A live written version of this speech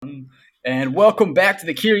And welcome back to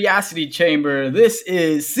the Curiosity Chamber. This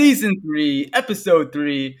is season 3, episode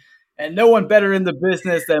 3, and no one better in the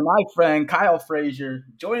business than my friend Kyle Frazier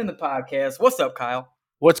joining the podcast. What's up, Kyle?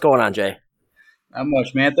 What's going on, Jay? Not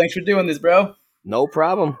much, man. Thanks for doing this, bro. No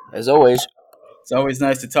problem, as always. It's always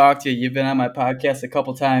nice to talk to you. You've been on my podcast a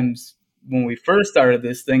couple times when we first started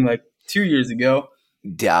this thing, like 2 years ago.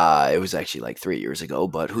 It was actually like 3 years ago,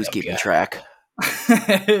 but who's keeping track?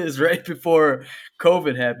 It was right before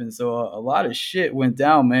COVID happened, so a lot of shit went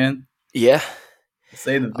down, man. Yeah, To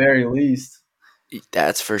say the very least.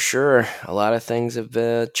 that's for sure. A lot of things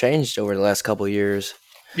have changed over the last couple of years.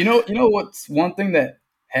 You know what's one thing that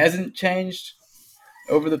hasn't changed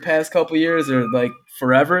over the past couple years, or like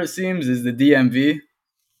forever it seems, is the DMV.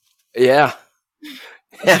 Yeah.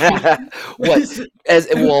 What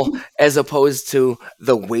as opposed to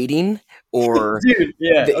the waiting or Dude,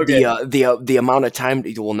 yeah, okay. the amount of time.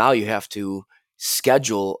 Well, now you have to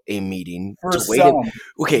schedule a meeting For to wait. some,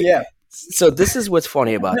 Okay, yeah, so this is what's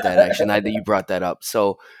funny about that. Actually, now that you brought that up,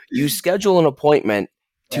 so you schedule an appointment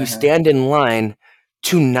to uh-huh. stand in line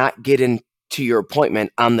to not get into your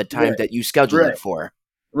appointment on the time Right, that you scheduled right, it for.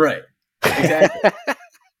 right, exactly.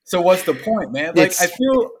 So what's the point, man? Like I It's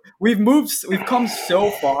feel we've come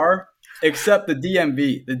so far, except the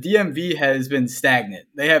DMV. The DMV has been stagnant.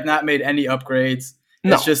 They have not made any upgrades.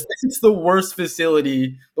 no, It's the worst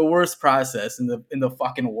facility, the worst process in the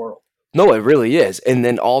fucking world. no, it really is. And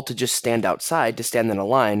then all to just stand outside to stand in a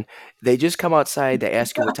line. They just come outside. They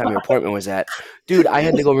ask you what time your appointment was at. Dude, I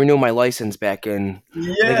had to go renew my license back in, I think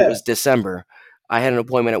it Yeah, was December. I had an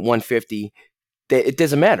appointment at 1:50. It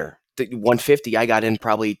doesn't matter. The 1:50, I got in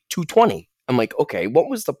probably 2:20. I'm like, okay, what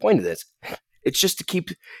was the point of this? It's just to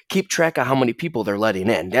keep track of how many people they're letting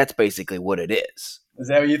in. That's basically what it is. is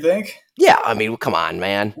that what you think? Yeah, I mean, come on,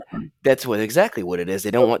 man. That's exactly what it is.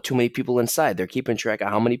 They don't want too many people inside. They're keeping track of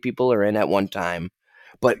how many people are in at one time.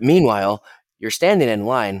 But meanwhile, you're standing in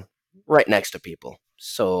line right next to people.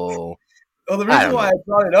 So Well, the I reason don't why I know.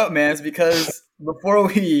 brought it up, man, is because before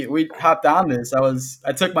we hopped on this,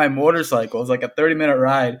 I took my motorcycle. It was like a 30-minute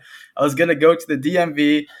ride. I was gonna go to the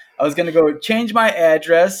DMV. I was gonna go change my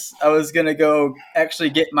address. I was gonna go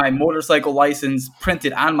actually get my motorcycle license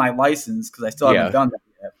printed on my license because I still haven't Yeah. done that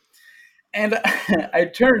yet. And I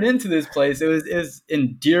turned into this place. It was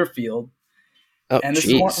in Deerfield, Oh, and this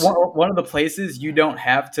is one, jeez. one, one of the places you don't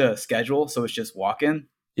have to schedule, so it's just walk in.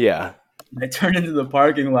 Yeah. I turned into the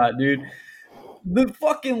parking lot, dude. The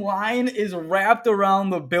fucking line is wrapped around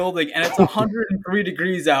the building and it's 103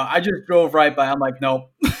 degrees out. I just drove right by. I'm like,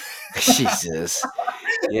 nope. Jesus.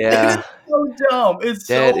 It's Yeah. so dumb. It's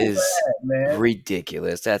That so is bad, man.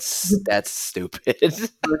 ridiculous. That's stupid. We're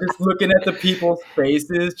just looking at the people's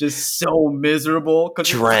faces, just so miserable because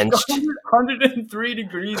it's like Drenched. 103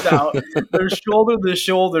 degrees out. They're shoulder to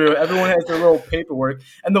shoulder. Everyone has their little paperwork.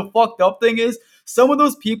 And the fucked up thing is, some of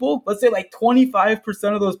those people, let's say like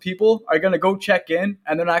 25% of those people, are going to go check in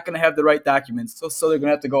and they're not going to have the right documents. So they're going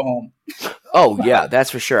to have to go home. Oh yeah, that's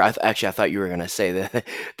for sure. Actually, I thought you were gonna say that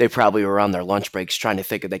they probably were on their lunch breaks trying to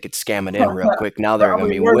think if they could scam it in real quick. Now they're gonna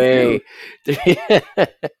Probably be were too.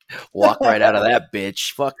 way walk right out of that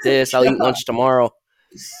bitch. Fuck this. I'll eat lunch tomorrow.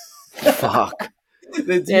 Fuck.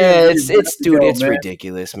 The Yeah, DMV is got it's to dude, go, it's man.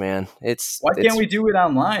 ridiculous, man. Why can't It's we do it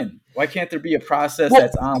online? Why can't there be a process well,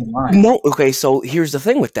 that's online? no. Okay, so here's the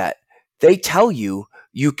thing with that. They tell you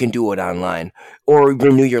you can do it online or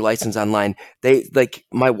renew your license online. They like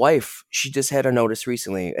my wife, she just had a notice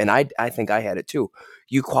recently, and I think I had it too.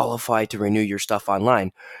 You qualify to renew your stuff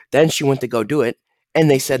online. Then she went to go do it,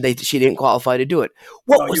 and they said she didn't qualify to do it.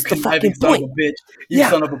 What Oh, you was the conniving fucking son of point? a bitch. You Yeah,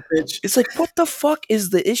 son of a bitch. it's like what the fuck is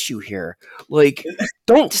the issue here? Like,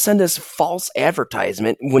 don't send us false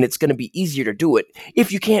advertisement when it's going to be easier to do it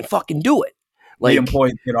if you can't fucking do it. The Like,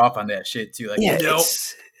 employees get off on that shit too. Like, yeah, nope,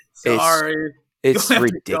 it's sorry. You'll it's have to come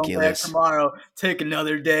back ridiculous. tomorrow. Take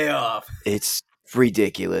another day off. It's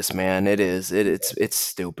ridiculous, man. It is. It's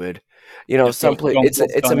stupid. Just go Some place Stone Cold it's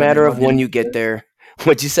a Stun matter of everybody in when that you get place. there.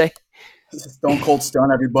 What'd you say? Stone Cold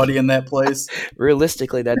Stun everybody in that place.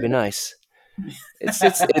 Realistically, that'd be nice.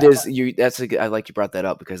 It is you. I like you brought that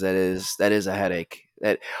up because that is a headache.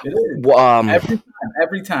 That It is. Every time.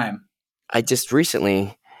 Every time. I just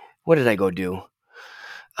recently, what did I go do?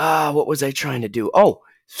 What was I trying to do? Oh,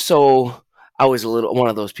 so I was a little one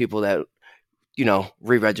of those people that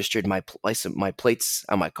re-registered my plates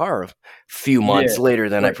on my car a few Yeah. months later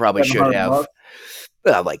than I Like probably should 700 have.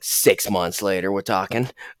 bucks. Like 6 months later, we're talking.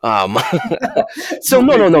 So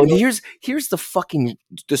No no, no, big no. deal. Here's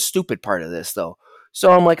the stupid part of this though.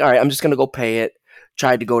 So I'm like, all right, I'm just gonna go pay it.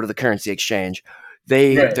 Tried to go to the currency exchange.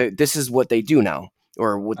 Right. This is what they do now,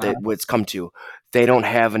 or Uh, what's come to. they don't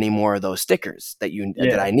have any more of those stickers that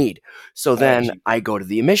Yeah, I need. So got then you. I go to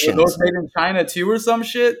the Were those emissions. made in China too, or some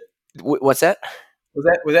shit? What's that?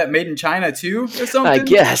 Was that made in China too, or I something?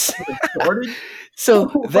 guess. Was it shortage?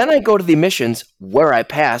 So then I go to the emissions where I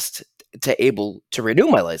passed to able to renew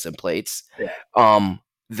my license plates. Um,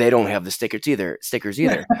 they don't have the stickers either.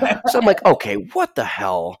 So I'm like, okay, what the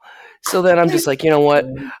hell? So then I'm just like, you know what?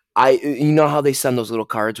 You know how they send those little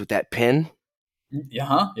cards with that pin? Yeah,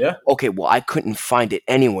 huh? Yeah. Okay, well, I couldn't find it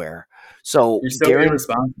anywhere. So You're so during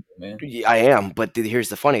irresponsible, man. Yeah, I am, but here's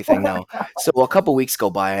the funny thing now. So a couple weeks go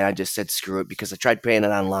by, and I just said screw it because I tried paying it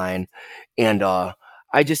online, and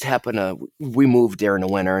I just happened to we moved there in the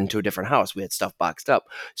winter into a different house. We had stuff boxed up,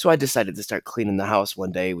 so I decided to start cleaning the house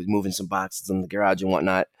one day with moving some boxes in the garage and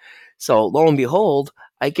whatnot. So lo and behold,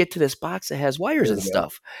 I get to this box that has wires There and we go.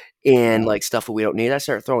 stuff, and Uh-huh. like stuff that we don't need. I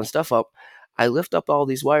start throwing stuff up. I lift up all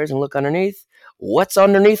these wires and look underneath. What's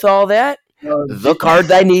underneath all that? Oh, The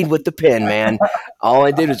card I need with the pin, man. All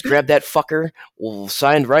I did was grab that fucker,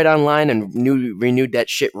 signed right online, and renewed that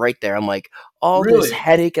shit right there. I'm like, all this really?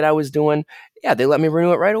 headache that I was doing, yeah, they let me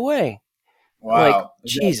renew it right away. I'm like, Wow.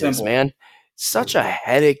 It's that Jesus, simple. man, such a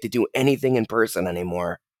headache to do anything in person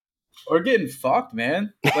anymore. Or getting fucked,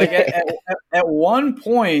 man. Like at one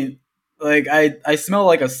point, like I smell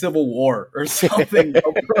like a civil war or something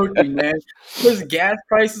approaching, man. Because gas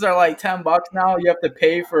prices are like $10 now. You have to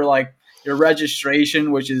pay for like your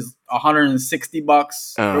registration, which is $160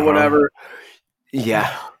 or Uh huh. whatever.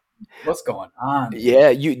 Yeah, What's going on, dude? yeah.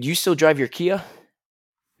 You still drive your Kia?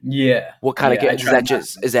 Yeah, What kind of yeah. I gas is try that? not.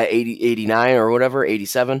 Just is that 80, 89 or whatever?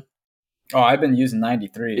 87? Oh, I've been using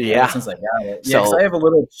 93 ever Yeah. since I got it. Yeah, because I So have a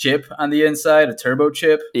little chip on the inside, a turbo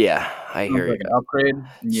chip. yeah, I Sounds hear you. like an upgrade.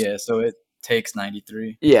 Yeah, so it takes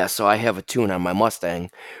 93. Yeah, so I have a tune on my Mustang.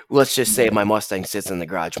 Let's just say Yeah. my Mustang sits in the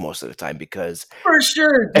garage most of the time because For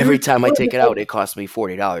sure, every dude. time I take it out, it costs me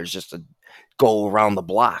 $40 just to go around the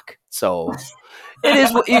block. So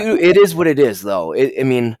it is what it is, though. I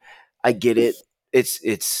mean, I get it.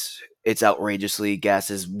 It's outrageously gas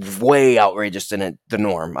is way outrageous than the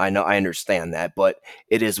norm. I know, I understand that, but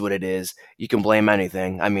it is what it is. You can blame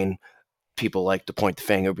anything. I mean, people like to point the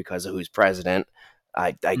finger because of who's president.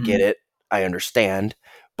 I get Mhm. it. I understand.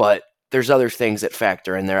 But there's other things that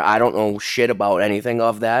factor in there. I don't know shit about anything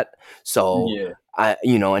of that. So Yeah.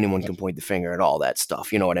 anyone can point the finger at all that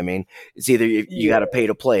stuff. You know what I mean? It's either you got to Yeah. pay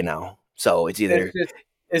to play now. So it's It's either just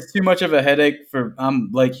it's too much of a headache for I'm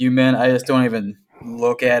like you, man. I just don't even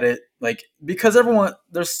look at it. Like because everyone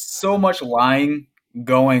there's so much lying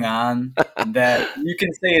going on that you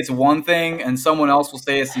can say it's one thing and someone else will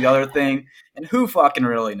say it's the other thing, and who fucking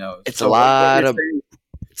really knows? it's a So what lot you're of saying,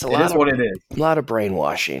 it's a it lot is of what it is. a lot of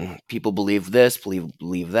brainwashing. People believe this,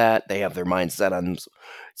 believe that. They have their mindset on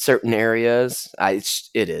certain areas.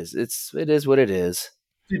 It is what it is.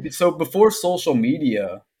 Dude, so before social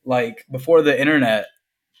media, like before the internet,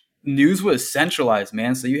 news was centralized,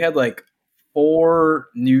 man. So you had like four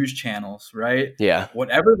news channels, right? Yeah,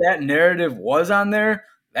 Whatever that narrative was on there,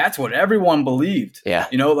 that's what everyone believed. yeah.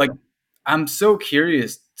 Like I'm so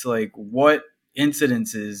curious to like what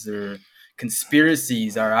incidences or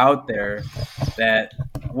conspiracies are out there that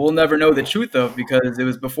we'll never know the truth of because it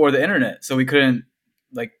was before the internet, so we couldn't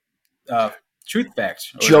like uh, truth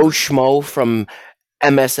facts or Joe whatever. Schmo from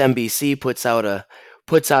MSNBC puts out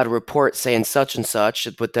a report saying such and such,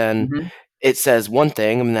 but then Hmm. it says one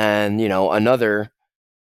thing, and then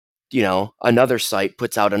another site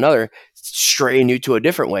puts out another, straying you to a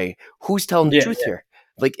different way. Who's telling the Yeah, truth yeah. here?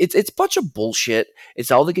 Like it's a bunch of bullshit.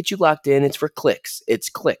 It's all to get you locked in. It's for clicks. It's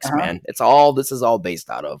clicks, Uh-huh. man. It's all this is all based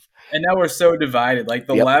out of. And now we're so divided. Like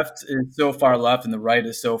the Yep. left is so far left and the right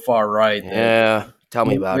is so far right that Yeah. Tell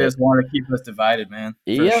me about they it. just want to keep us divided, man,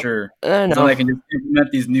 for Yep. sure. I So know. they can just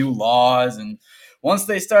implement these new laws, and once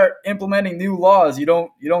they start implementing new laws, you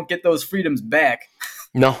don't get those freedoms back.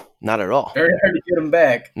 No, not at all. Very hard to get them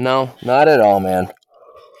back. No, not at all, man.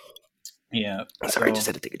 Yeah. Sorry, just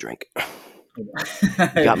So had to take a drink. You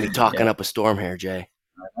got me yeah. talking up a storm here, Jay.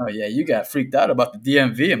 Oh yeah, you got freaked out about the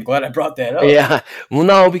DMV. I'm glad I brought that up. Yeah. Well,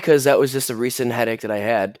 no, because that was just a recent headache that I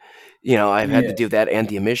had. I've had to Yeah. do that and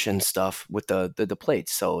the emission stuff with the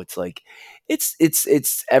plates. So it's like,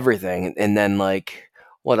 it's everything. And then like,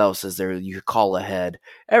 what else is there? You call ahead.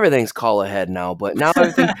 Everything's call ahead now. But now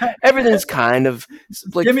everything's kind of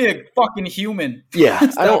like, Give me a fucking human. yeah. I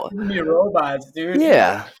Stop don't. giving me robots, dude.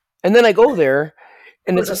 Yeah. And then I go there,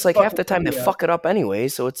 and Where it's the just like half fucking the time they yeah. fuck it up anyway.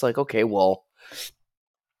 So it's like, okay, well,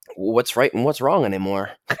 what's right and what's wrong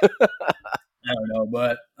anymore? I don't know,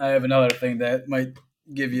 but I have another thing that might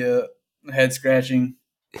give you a head scratching.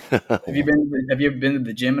 Have you ever been to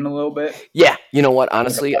the gym in a little bit? Yeah, you know what? Like a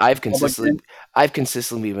Honestly, public gym? I've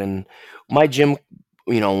consistently been my gym.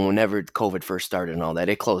 You know, whenever COVID first started and all that,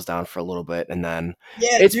 it closed down for a little bit, and then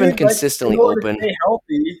Yeah, it's been dude. Like in consistently order to open. stay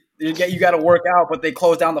healthy, you got to work out, but they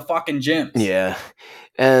close down the fucking gyms. Yeah,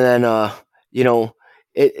 and then you know,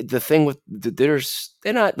 the thing with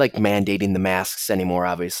they're not like mandating the masks anymore,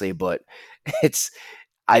 obviously, but it's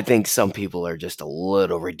I think some people are just a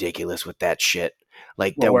little ridiculous with that shit.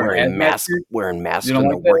 Like What, they're wearing hazmat suits? wearing You masks don't when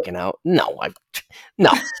they're like that? working out. No,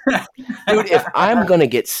 no, dude. If I'm gonna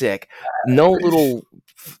get sick, no little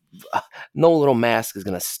no little mask is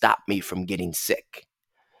gonna stop me from getting sick.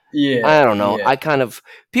 Yeah, I don't know. yeah. I kind of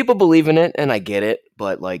people believe in it, and I get it,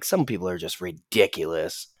 but like some people are just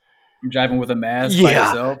ridiculous. I'm driving with a mask by Yeah,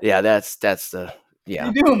 yourself. yeah. That's the What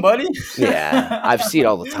yeah, you doing, buddy? yeah. I've seen it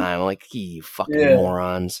all the time. I'm like, you fucking Yeah,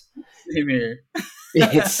 morons. same here.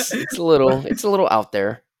 It's a little out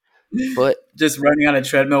there, but Just running on a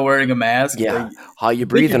treadmill wearing a mask. Like, yeah. How you I think you're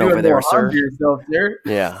breathing over doing there, more harm to sir? yourself, sir.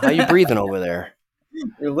 Yeah, how you breathing over there?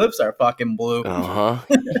 Your lips are fucking blue. Uh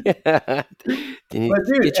huh. Yeah. Did you But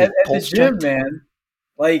dude, get your at the pulse gym, checked? man,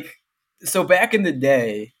 like, so back in the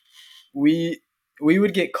day, we we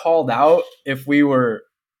would get called out if we were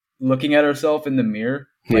looking at ourselves in the mirror,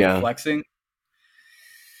 like Yeah. flexing.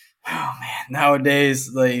 Oh man,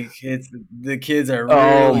 nowadays, like it's the kids are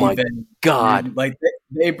Oh really my vain, god. dude. Like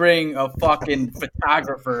they bring a fucking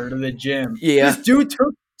photographer to the gym. This Yeah. dude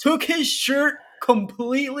took his shirt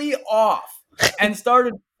completely off and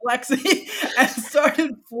started flexing and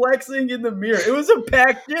started flexing in the mirror. It was a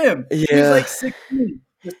packed gym. He's Yeah. like 16.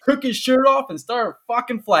 Just took his shirt off and started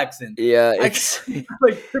fucking flexing. Yeah. I It's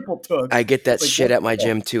like triple took. I get that Like shit what at the my fuck?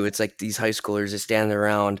 gym too. It's like these high schoolers just standing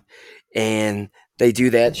around and they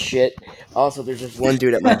do that shit. Also, there's this one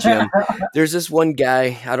dude at my gym. There's this one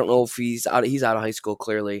guy. I don't know if he's out of high school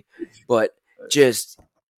clearly, but just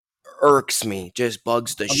irks me. Just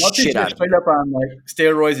bugs the Unless he's shit out just of me. straight up on like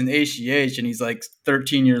steroids and HGH and he's like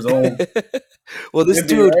 13 years old. Well, It'd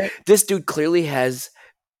be right. this dude clearly has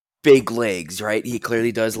big legs, right? He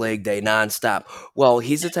clearly does leg day nonstop. Well,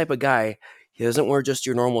 he's the type of guy, he doesn't wear just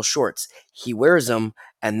your normal shorts. He wears them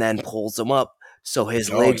and then pulls them up so his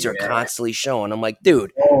Oh legs are yeah. constantly showing. I'm like,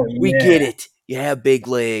 dude, Oh we yeah. get it. You have big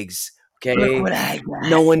legs. Look Okay. what I got.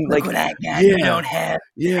 No one Look like what I got. You yeah, don't have.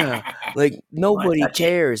 yeah. Like You want to nobody touch it?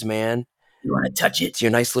 cares, man. You want to touch it? It's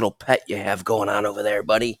your nice little pet you have going on over there,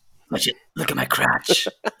 buddy. Touch it. Look at my crotch.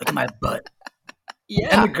 Look at my butt. And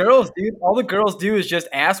Yeah. the girls, dude, all the girls do is just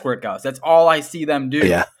ass workouts. That's all I see them do.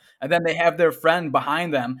 Yeah. And then they have their friend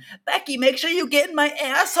behind them. Becky, make sure you get in my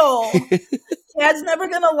asshole. Dad's never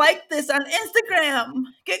gonna like this on Instagram.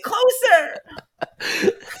 Get closer.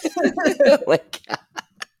 Like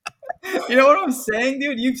You know what I'm saying,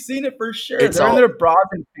 dude? You've seen it for sure. It's They're in all- their bras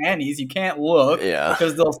and panties. You can't look yeah.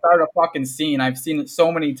 because they'll start a fucking scene. I've seen it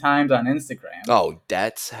so many times on Instagram. Oh,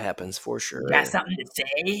 that happens for sure. You got something to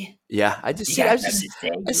say? Yeah, I just You see. got something to say?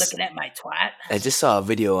 You I s- looking at my twat? I just saw a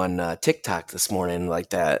video on TikTok this morning like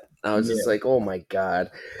that. I was just Yeah. like, oh my god,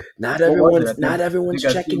 What was it? I think everyone's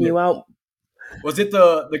I've checking seen you it. out. Was it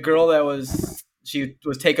the girl that was she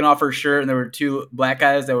was taking off her shirt and there were two black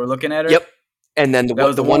guys that were looking at her? Yep. And then That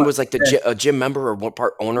was the the one one. was like a gym member or one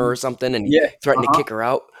part owner or something, and he Yeah. threatened to Uh-huh. kick her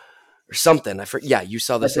out or something. Yeah, you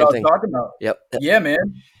saw the That's same what I thing. was talking about. Yep. Yeah, man.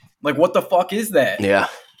 Like, what the fuck is that? Yeah,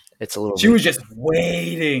 it's a little. She was just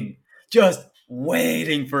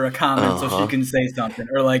waiting for a comment so Uh-huh. she can say something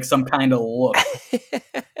or like some kind of look.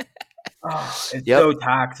 Oh, it's Yep. so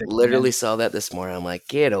toxic. Literally man. saw that this morning. I'm like,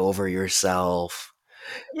 get over yourself.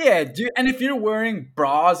 Yeah, dude. And if you're wearing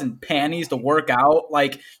bras and panties to work out,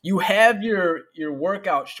 like you have your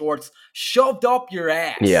workout shorts shoved up your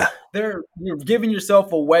ass. Yeah. You're giving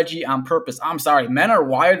yourself a wedgie on purpose. I'm sorry, men are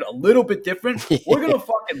wired a little bit different. We're gonna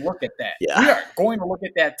fucking look at that. Yeah. We are going to look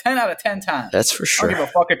at that 10 out of 10 times. That's for I don't give sure. a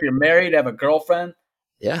fuck if you're married, have a girlfriend.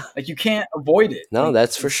 Yeah. Like you can't avoid it. No, Like,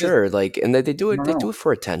 that's for it's just- sure. Like, and they do it. I They don't do know. it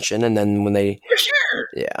for attention, and then when they, For sure.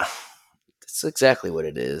 yeah, that's exactly what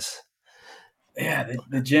it is. Yeah,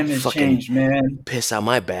 the gym has Fucking- changed, man. Piss on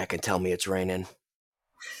my back and tell me it's raining.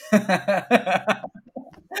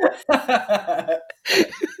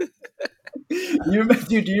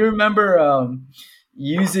 Dude, do you remember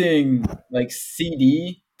using like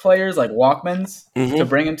CD players, like Walkmans, to Mhm.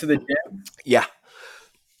 bring them to the gym? Yeah.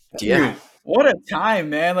 Yeah. Dude, what a time,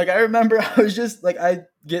 man! Like I remember, I was just like, I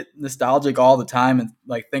get nostalgic all the time and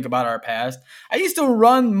like think about our past. I used to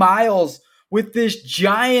run miles with this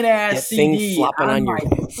giant ass That thing CD flopping on your- my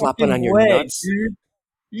flopping on fucking your leg, nuts. dude.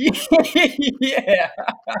 Yeah.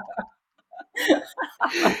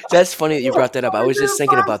 That's funny that you brought that up. I How is was just that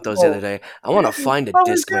thinking about those the other possible? day. I want to find a How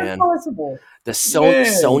is that Discman. possible? The Man.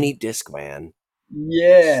 Sony Discman.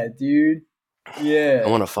 Yeah, dude. I Yeah.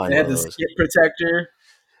 want to find They one had of the those. skip protector.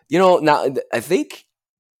 You know, now I think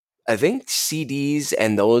CDs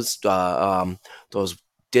and those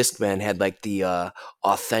Discman had like the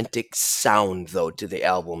authentic sound though to the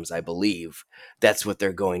albums. I believe that's what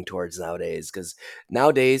they're going towards nowadays. Because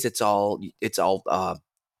nowadays it's all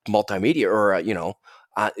multimedia or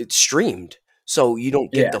it's streamed, so you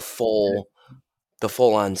don't get Yeah. the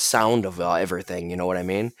full on sound of everything. You know what I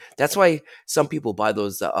mean? That's why some people buy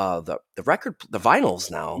those the vinyls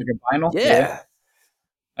now. Like a vinyl. Yeah.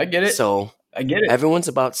 I get it. So I get it. everyone's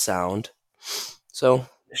about sound. So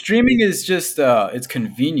Streaming is just it's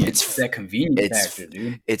convenient. It's- It's that convenience it's- factor,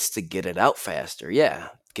 dude. it's to get it out faster. Yeah,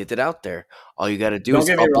 get it out there. All you got to do Don't is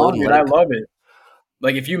get me upload wrong, and dude. let I it. love it.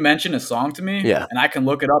 Like if you mention a song to me, Yeah. and I can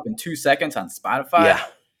look it up in 2 seconds on Spotify. Yeah.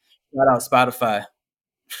 Shout out Spotify.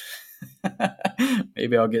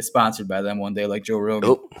 Maybe I'll get sponsored by them one day, like Joe Rogan.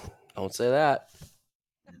 Oh, don't say that.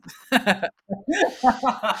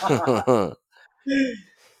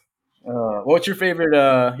 What's your favorite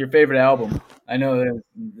album? I know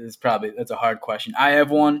that's a hard question. I have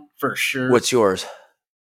one for sure. What's yours?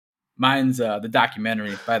 Mine's the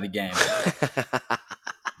documentary by The Game.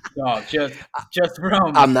 Oh, just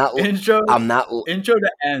from I'm not. intro I'm not. intro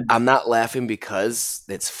to end. I'm not laughing because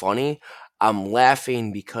it's funny. I'm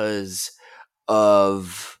laughing because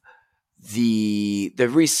of the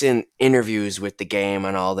recent interviews with The Game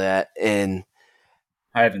and all that, and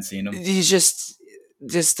I haven't seen them. he's just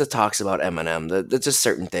the talks about Eminem. The just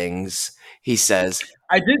certain things he says.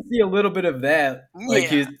 I did see a little bit of that. Like Yeah.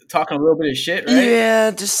 he's talking a little bit of shit, right?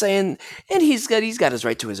 Yeah, just saying, and he's got his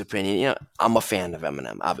right to his opinion. You know, I'm a fan of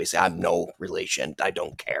Eminem. Obviously, I'm no relation. I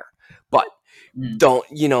don't care, but Mm. don't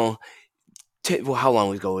well, how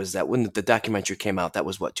long ago was that when the documentary came out? That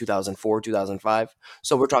was what 2004, 2005.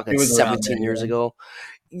 So we're talking It was around 17 there, years yeah. ago.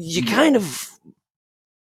 You Yeah. kind of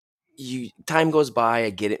time goes by. I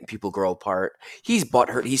get it. People grow apart. He's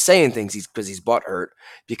butthurt. He's saying things because he's butthurt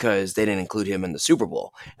because they didn't include him in the Super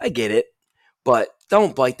Bowl. I get it, but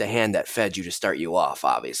don't bite the hand that fed you to start you off.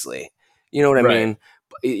 Obviously, you know what I Right.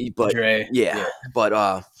 mean. But Dre. yeah.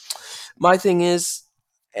 But my thing is,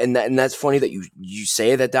 and that's funny that you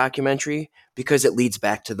say that documentary because it leads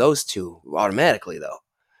back to those two automatically. Though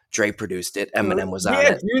Dre produced it, Eminem was on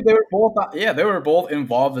Yeah, it, dude, they were both. Yeah, they were both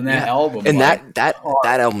involved in that Yeah. album. and like, that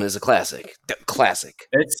hard. album is a classic. Classic.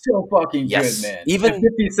 It's so fucking Yes. good, man. Even- And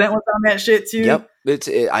 50 Cent was on that shit too. Yep,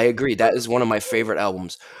 I agree. That is one of my favorite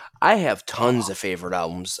albums. I have tons of favorite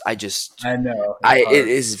albums. I know. it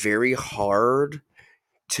is very hard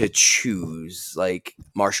to choose. Like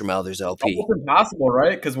Marshall Mathers LP. Almost impossible,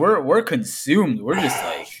 right? Because we're consumed. We're just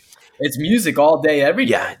like it's music all day, every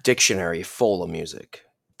day. Yeah, dictionary full of music,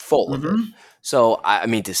 full of it. Mhm. So I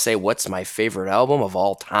mean, to say what's my favorite album of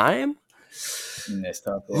all time? That's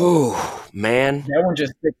tough. Yeah. Ooh, man. That one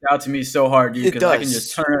just sticks out to me so hard, dude. It Because I can does.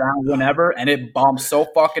 just turn it on whenever, and it bombs so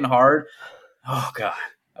fucking hard. Oh god,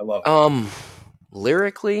 I love it.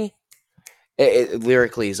 Lyrically,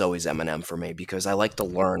 lyrically is always Eminem for me because I like to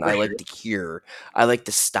learn. I like to hear. I like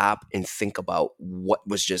to stop and think about what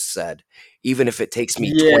was just said, even if it takes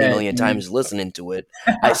me 20 million dude. times listening to it.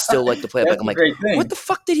 I still like to play it back. That's I'm a like, great thing. what the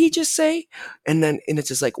fuck did he just say? And it's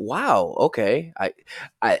just like, wow, okay.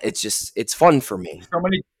 It's fun for me. So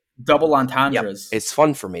many double entendres. It's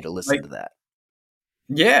fun for me to listen Like, to that.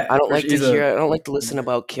 Yeah, I don't for like to sure. hear. I don't like to listen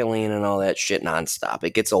about killing and all that shit nonstop.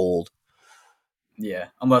 It gets old. Yeah,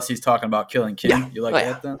 unless he's talking about killing Kim. Yeah. You like Oh,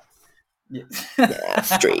 yeah. that then? Yeah. Yeah,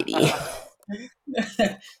 straighty.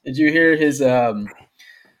 Did you hear his the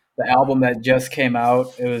album that just came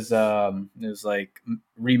out? It was like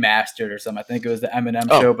remastered or something. I think it was the Eminem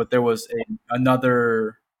Oh. show, but there was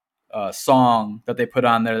another song that they put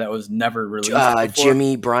on there that was never released before.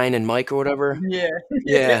 Jimmy, Brian, and Mike or whatever. Yeah.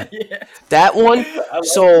 Yeah. yeah. That one. I love,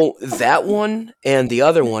 So that one and the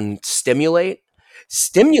other one, Stimulate.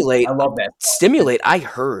 I love that. Stimulate. I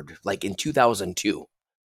heard like in 2002.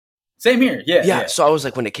 Same here. Yeah. Yeah. So I was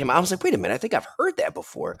like, when it came out, I was like, wait a minute, I think I've heard that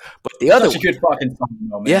before. But the Such other a one, good fucking song,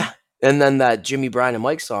 though, man. yeah. And then that Jimmy, Brian, and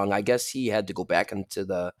Mike song, I guess he had to go back into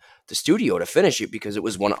the studio to finish it because it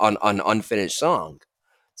was one unfinished song.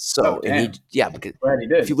 So Oh, and because Glad he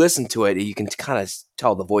did. if you listen to it, you can kind of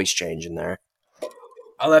tell the voice change in there.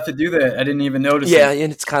 I'll have to do that. I didn't even notice. Yeah, it.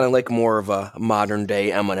 and it's kind of like more of a modern day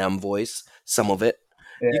Eminem voice. Some of it,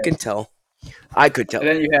 Yeah. you can tell. I could tell. And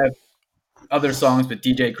then you have other songs with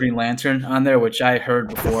DJ Green Lantern on there, which I heard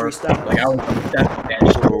before. Freestyle? Like I was obsessed with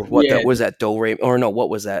that shit. What Yeah, that was that Do Re or no? What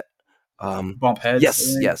was that? Bump Heads. I Yes,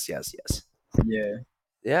 think. yes. Yeah,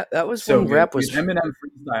 Yeah, that was so when good. rap was. Dude, Eminem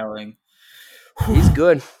freestyling. He's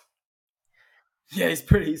good. Yeah, he's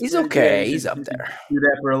pretty. He's He's pretty good. okay. He's up He should there. do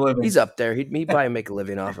that for a living. He's up there. He'd probably make a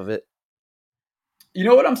living off of it. You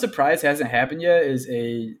know what I'm surprised hasn't happened yet is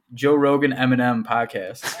a Joe Rogan Eminem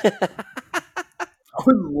podcast. I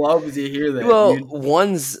would love to hear that, Well, dude.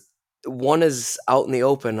 one is out in the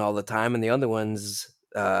open all the time, and the other one's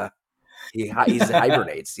he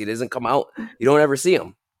hibernates. He doesn't come out. You don't ever see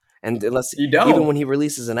him, and unless You don't. even when he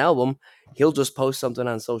releases an album, he'll just post something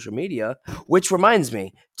on social media. Which reminds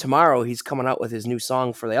me, tomorrow he's coming out with his new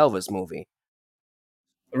song for the Elvis movie.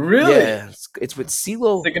 Really? Yeah, it's with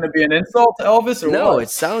CeeLo. Is it going to be an insult to Elvis or No, what? it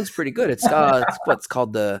sounds pretty good. It's what's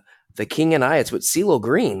called the King and I. It's with CeeLo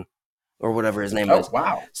Green or whatever his name Oh, is.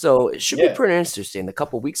 wow. So it should be Yeah. pretty interesting. A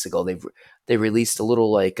couple weeks ago, they released a little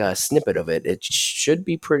like snippet of it. It should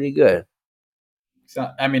be pretty good.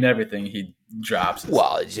 I mean, everything he drops is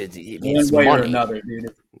Well, it's one way or money, another,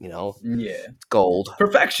 dude. you know. Yeah. It's gold.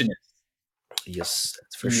 Perfectionist. Yes,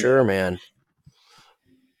 that's for Yeah. sure, man.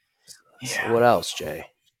 So Yeah. what else, Jay?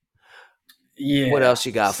 Yeah. What else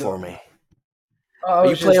you got for me? I you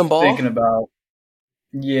was playing just ball? Thinking about.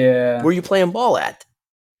 Yeah. Where you playing ball at?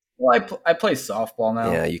 Well, I play softball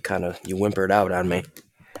now. Yeah, you whimpered out on me.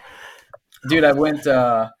 Dude, I went.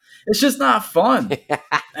 It's just not fun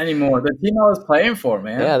anymore. The team I was playing for,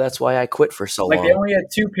 man. Yeah, that's why I quit for so Like long. they only had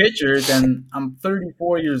 2 pitchers, and I'm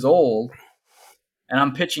 34 years old, and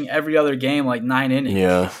I'm pitching every other game like 9 innings.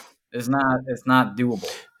 Yeah. It's not doable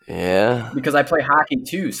Yeah. because I play hockey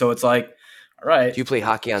too. So it's like, all right. Do you play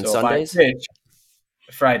hockey on so Sundays? If I pitch,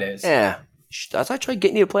 Fridays. Yeah. I tried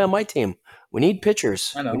getting you to play on my team. We need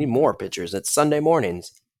pitchers. I know. We need more pitchers. It's Sunday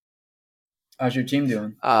mornings. How's your team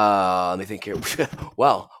doing? Let me think here.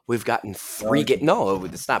 Well, we've gotten 3 games. No,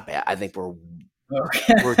 it's not bad. I think we're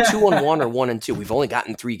Okay. we're 2-1 or 1-2. We've only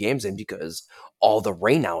gotten 3 games in because all the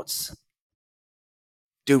rainouts.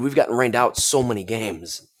 Dude, we've gotten rained out so many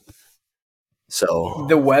games. So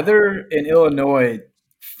The weather in Illinois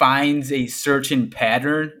finds a certain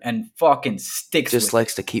pattern and fucking sticks just with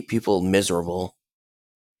likes to keep people miserable.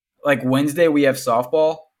 like Wednesday we have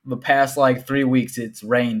softball. The past like 3 weeks it's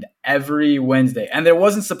rained every Wednesday. And there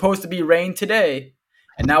wasn't supposed to be rain today.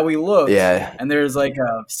 And now we look Yeah. and there's like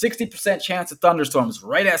a 60% chance of thunderstorms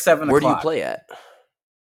right at 7 Where o'clock. do you play at?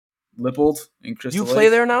 Lippold in Do Crystal you play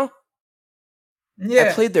Lake. there now? Yeah.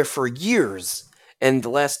 I played there for years. And the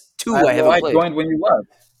last 2 I haven't played. joined when you left.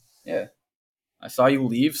 Yeah. I saw you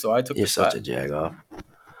leave, so I took You're the such spot. a jag-off.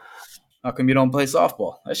 How come you don't play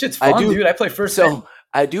softball? That shit's I fun, do. dude. I play first So inning.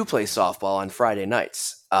 I do play softball on Friday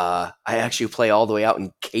nights. I actually play all the way out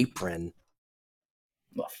in Capron,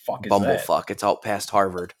 What the fuck is that? Bumblefuck. It's out past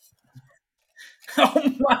Harvard.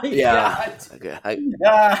 Oh my Yeah. god. Okay, I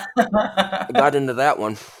Ah. got into that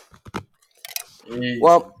one. Jeez.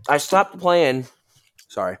 Well, I stopped playing.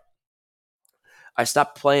 Sorry. I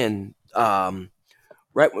stopped playing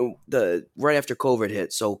right after COVID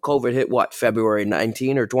hit. So COVID hit what, February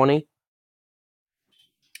 19 or 20?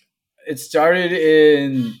 It started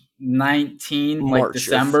in 19, like March.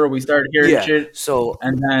 December. We started hearing Yeah. shit, So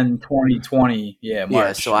and then 2020, March.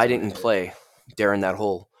 yeah, so I is when didn't it hit. play during that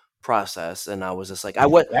whole process, and I was just like, I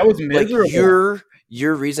went. That was Like miserable.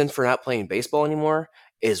 your reason for not playing baseball anymore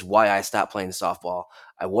is why I stopped playing softball.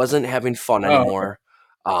 I wasn't having fun Oh, anymore.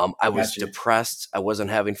 I was Gotcha. depressed. I wasn't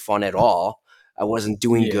having fun at all. I wasn't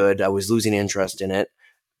doing Yeah. good. I was losing interest in it.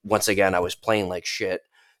 Once again, I was playing like shit.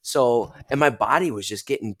 So, and my body was just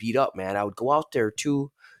getting beat up, man. I would go out there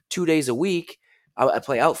two days a week. I'd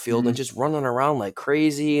play outfield and just running around like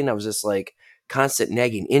crazy, and I was just like constant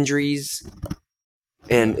nagging injuries,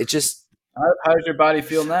 and it just How does your body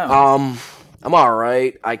feel now? I'm all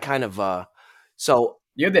right. I kind of so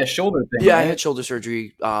You had that shoulder thing, yeah, I right? had shoulder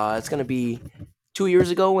surgery. It's gonna be 2 years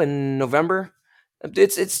ago in November.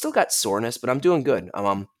 It's still got soreness, but I'm doing good.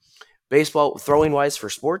 Baseball throwing wise for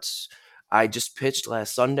sports, I just pitched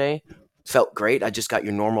last Sunday. Felt great. I just got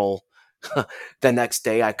your normal. The next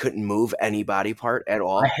day, I couldn't move any body part at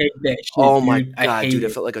all. I hate that shit, Oh dude. my I god, hate dude! It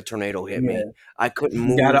it. felt like a tornado hit Yeah. me. I couldn't You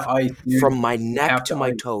move gotta ice, dude. from my You neck have to to my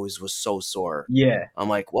ice. toes was so sore. Yeah, I'm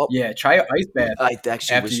like, well, yeah. Try an ice bath. I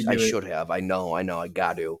actually after wish you I do it. should have. I know, I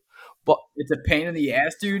got to. But It's a pain in the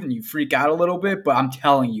ass, dude, and you freak out a little bit. But I'm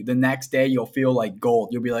telling you, the next day you'll feel like gold.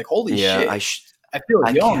 You'll be like, "Holy yeah, shit!" I feel I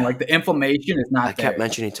young. can't- Like the inflammation is not I kept there.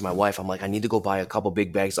 mentioning to my wife, I'm like, I need to go buy a couple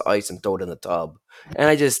big bags of ice and throw it in the tub, and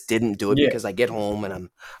I just didn't do it Yeah. because I get home and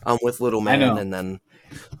I'm with little I man, know. and then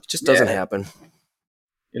it just doesn't Yeah. happen.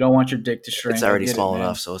 You don't want your dick to shrink. It's I already get it, small man.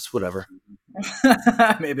 enough, so it's whatever.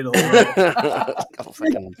 Maybe it'll. Grow. Couple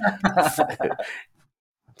fucking-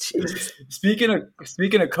 Jesus. Speaking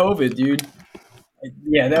of COVID, dude.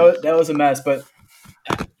 Yeah, that was a mess. But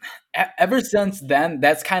ever since then,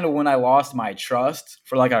 that's kind of when I lost my trust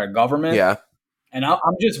for like our government. Yeah. And I'm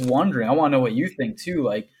just wondering. I want to know what you think too.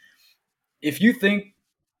 Like, if you think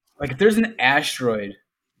like if there's an asteroid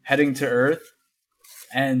heading to Earth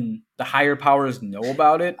and the higher powers know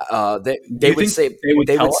about it, They do you would think save they would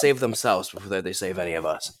they tell would us? save themselves before they save any of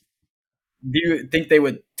us. Do you think they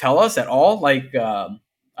would tell us at all? Like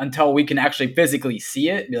until we can actually physically see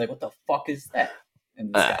it, be like, what the fuck is that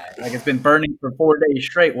in the Uh, sky? Like it's been burning for 4 days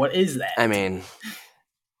straight. What is that? I mean,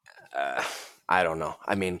 I don't know.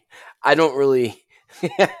 I mean, I don't really.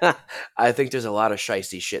 I think there's a lot of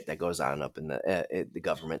shisty shit that goes on up in the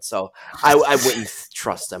government, so I wouldn't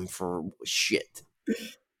trust them for shit.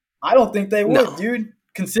 I don't think they would, No. dude.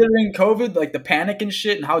 Considering COVID, like the panic and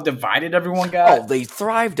shit, and how divided everyone Oh, got. they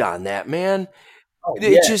thrived on that, man. Oh,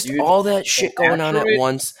 It's yeah, just dude. all that shit The going on at asteroid.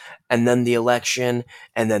 once, and then the election,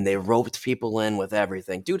 and then they roped people in with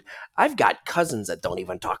everything. Dude, I've got cousins that don't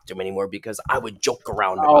even talk to him anymore because I would joke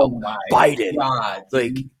around Oh about my Biden. god,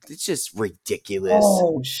 Like, dude. it's just ridiculous.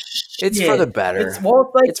 Oh shit. It's for the better. It's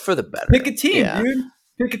like It's for the better. pick a team, Yeah. dude.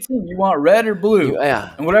 Pick a team. You want red or blue,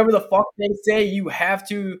 Yeah. and whatever the fuck they say, you have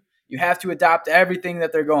to adopt everything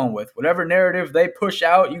that they're going with. Whatever narrative they push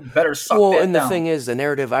out, you better suck Well, that and down. the thing is, the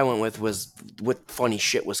narrative I went with was what funny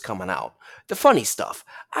shit was coming out. The funny stuff.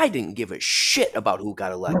 I didn't give a shit about who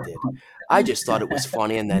got elected. I just thought it was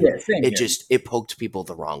funny, and then Yeah, same here. it poked people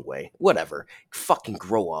the wrong way. Whatever. Fucking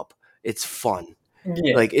grow up. It's fun.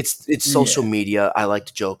 Yeah. Like it's social media. I like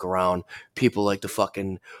to joke around. People like to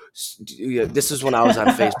fucking. This is when I was on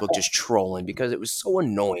Facebook just trolling because it was so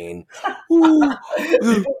annoying. Ooh, People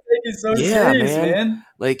take it so yeah, serious, man. man.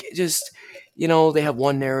 Like just they have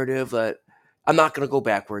one narrative that I'm not gonna go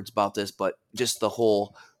backwards about this, but just the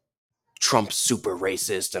whole Trump's super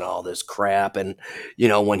racist and all this crap, and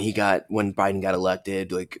when Biden got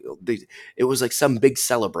elected, like it was like some big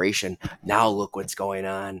celebration. Now look what's going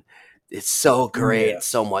on. It's so great, Yeah.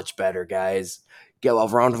 so much better, guys. Give a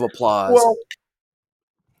round of applause. Well,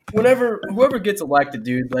 whoever gets elected,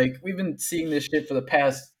 dude, like we've been seeing this shit for the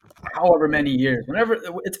past however many years. Whenever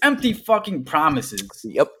it's empty fucking promises.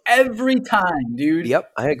 Yep. Every time, dude.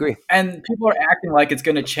 Yep, I agree. And people are acting like it's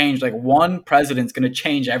gonna change. Like one president's gonna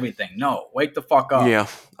change everything. No, wake the fuck up. Yeah,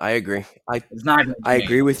 I agree. It's not gonna change. I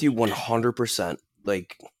agree with you 100%.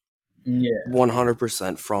 Like, yeah,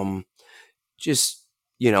 100% from just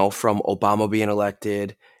from Obama being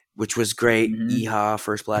elected, which was great. Yeehaw,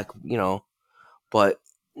 first black, but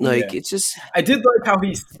like it's just. I did like how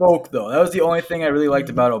he spoke though. That was the only thing I really liked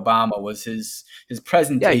about Obama was his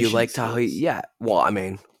presentation. Yeah, you liked how he. Yeah, well, I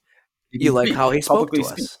mean, you like how he spoke to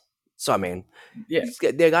us. So I mean, yeah,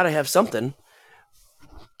 they got to have something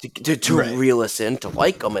to reel us in, to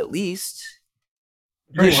like him at least.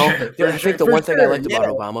 I think the one thing I liked about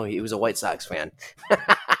Obama, he was a White Sox fan.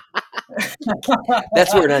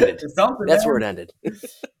 That's where it ended. That's where it ended.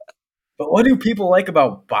 But what do people like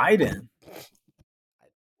about Biden?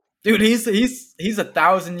 Dude, he's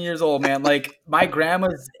 1,000 years old, man. Like my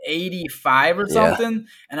grandma's 85 or something,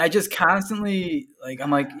 and I just constantly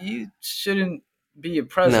I'm like, you shouldn't be a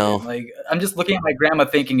president. No. Like I'm just looking at my grandma,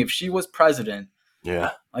 thinking if she was president,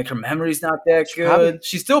 like her memory's not that good.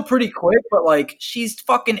 She's still pretty quick, but like she's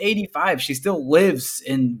fucking 85. She still lives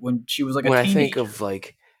in when she was like a teenager. When I think of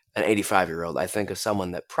like an 85-year-old, I think of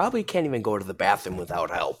someone that probably can't even go to the bathroom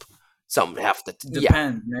without help. Some have to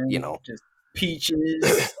depends, man. Just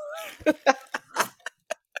peaches.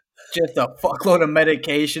 Just a fuckload of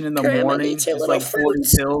medication in the morning, just like 40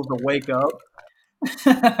 pills to wake up.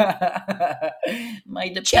 My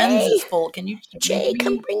Depends is full. Can you, Jay,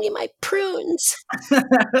 come bring me my prunes.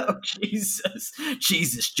 Oh, Jesus,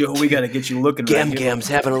 Joe, we gotta get you looking. Gam's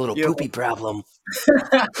having a little poopy problem.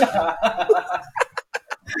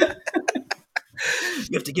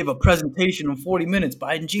 You have to give a presentation in 40 minutes,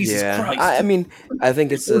 Biden. Jesus Christ. I mean, I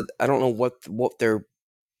think it's I don't know what their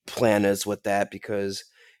plan is with that because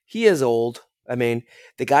he is old. I mean,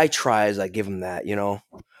 the guy tries. I give him that,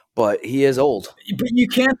 but he is old. But you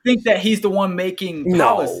can't think that he's the one making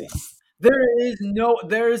policy.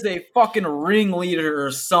 There is a fucking ringleader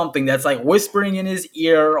or something that's like whispering in his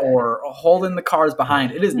ear or holding the cars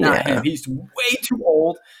behind. It is not him. He's way too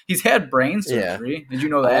old. He's had brain surgery. Did you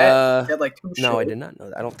know that? He had like 2 shows. No, I did not know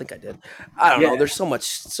that. I don't think I did. I don't know. There's so much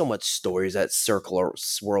swirl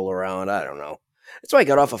around. I don't know. That's why I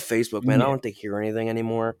got off of Facebook, man. I don't think hear anything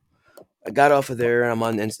anymore. I got off of there, and I'm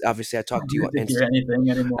on. Obviously, I talked to you on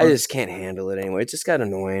Instagram. I just can't handle it anymore. It just got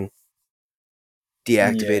annoying.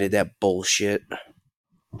 Deactivated that bullshit.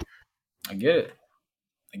 I get it.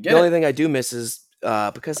 The only thing I do miss is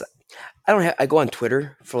because I don't have. I go on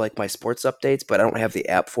Twitter for like my sports updates, but I don't have the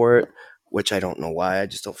app for it, which I don't know why. I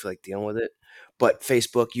just don't feel like dealing with it. But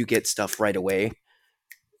Facebook, you get stuff right away.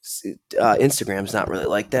 Instagram's not really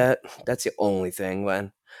like that. That's the only thing.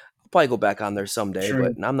 Man, I'll probably go back on there someday,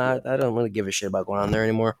 but True. I'm not. I don't really give a shit about going on there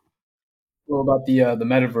anymore. What about the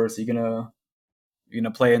metaverse? You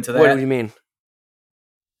gonna play into What do you that? mean?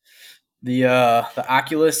 The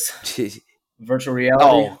Oculus virtual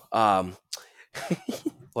reality. Oh,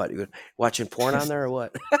 what? You watching porn on there or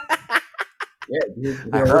what? Yeah, dude,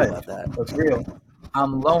 I real heard life. about that. That's real.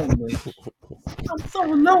 I'm lonely. I'm so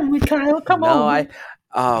lonely, Kyle. Come No,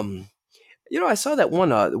 on. I saw that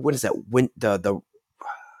one. What is that? The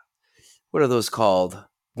what are those called?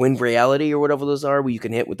 Wind reality or whatever those are, where you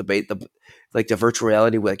can hit with like the virtual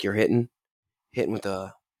reality, like you're hitting with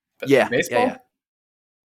the yeah, Baseball. yeah,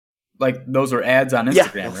 Like those are ads on yeah,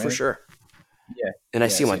 Instagram, no, right? for sure. Yeah. And I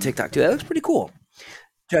Yeah, see them on same. TikTok too. That looks pretty cool.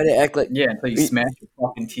 Try to act like Yeah, until you smash your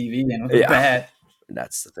fucking TV in with a Yeah. bat.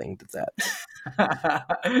 that's the thing. That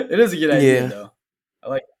It is a good idea Yeah. though. I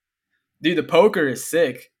like, dude. The poker is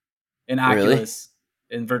sick in Really? Oculus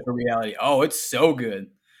in virtual reality. Oh, it's so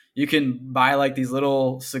good. You can buy like these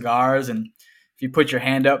little cigars, and if you put your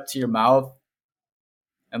hand up to your mouth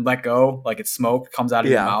and let go, like it's smoke comes out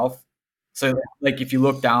of your Yeah. mouth. So like if you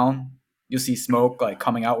look down, you'll see smoke like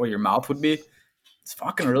coming out where your mouth would be. It's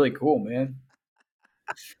fucking really cool, man.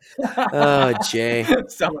 Oh, Jay.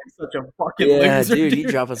 Sound like such a fucking Yeah, loser, dude, you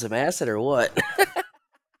dude. dropping some acid or what?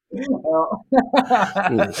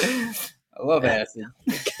 I love acid.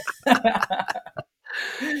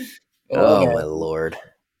 Oh my lord.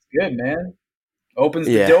 Good, man. Opens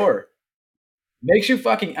the Yeah. door. Makes you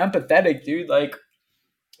fucking empathetic, dude. Like,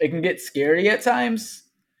 it can get scary at times,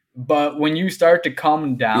 but when you start to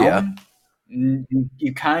calm down,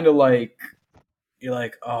 you kind of like, you're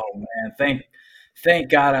like, oh man, thank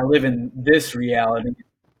God I live in this reality.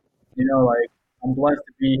 Like, I'm blessed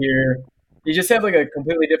to be here. You just have like a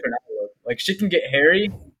completely different outlook. Like, shit can get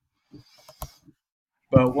hairy,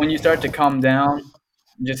 but when you start to calm down,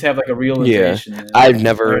 you just have like a realization. And I've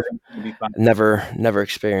never everything's gonna be fine. never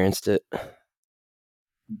experienced it. Do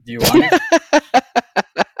you want it?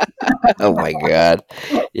 Oh my god.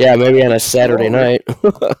 Yeah, maybe on a Saturday night.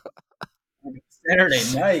 Saturday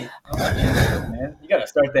night. Oh, Jesus, man. You gotta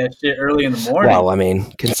start that shit early in the morning. Well, I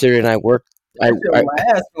mean, considering I work That shit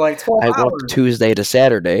lasts for like 12 I work hours. Tuesday to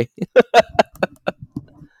Saturday.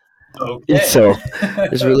 Okay. So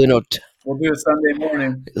there's really no We'll do it Sunday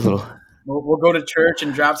morning. little We'll go to church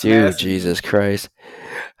and drop some dude, acid. Jesus Christ.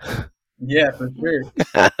 Yeah, for sure.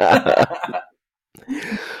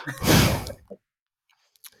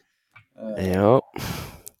 Yep.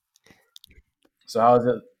 So how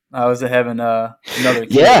was it having another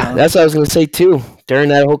kid? Yeah, huh? that's what I was gonna say too. During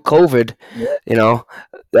that whole COVID,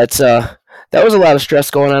 that's that was a lot of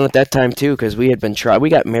stress going on at that time too, because we had been we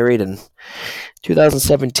got married in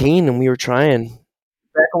 2017, and we were trying.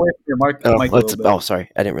 Back away from your mic a little bit. Oh, sorry,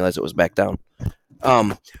 I didn't realize it was back down.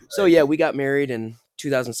 So yeah, we got married in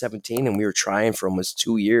 2017, and we were trying for almost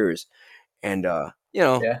 2 years, and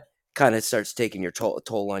Yeah. kind of starts taking your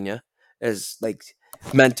toll on you as like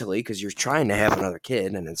mentally, because you're trying to have another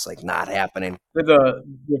kid, and it's like not happening. Did the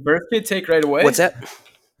first kid take right away? What's that?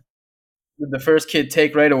 Did the first kid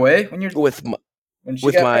take right away when With when she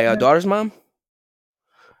with got my pregnant? daughter's mom?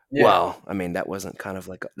 Yeah. Well, I mean, that wasn't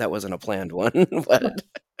a planned one, but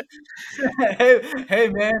hey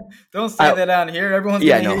man, don't say that on here. Everyone's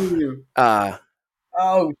Yeah, gonna I know. hear you. uh,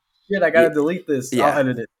 Oh shit, I gotta delete this. yeah. I'll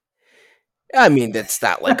edit it. I mean, that's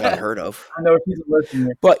not like unheard of. I know she's a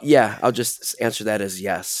listener. But yeah, I'll just answer that as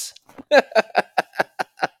yes.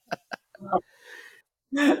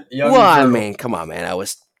 Young Well, I turtle. mean, come on, man. I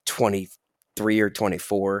was 23 or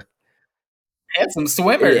 24. Had some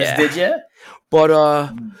swimmers, Yeah. did you? But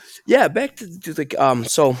yeah, back to the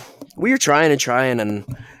so we were trying, and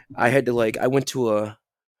I had to I went to a, what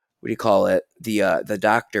do you call it, the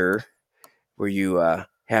doctor, where you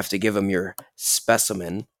have to give him your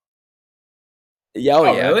specimen. Yeah, Oh,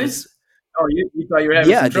 yeah, really? 'cause- Oh, you thought you were having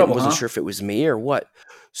yeah, I some trouble, wasn't huh? sure if it was me or what.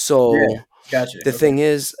 So Yeah, gotcha. the thing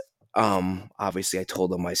is, obviously I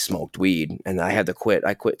told him I smoked weed, and I had to quit.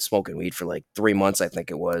 I quit smoking weed for like 3 months, I think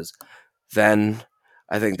it was. Then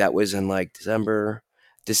I think that was in like December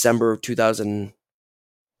of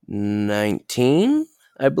 2019,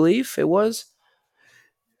 I believe it was.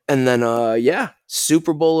 And then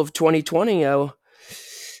Super Bowl of 2020,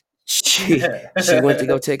 she went to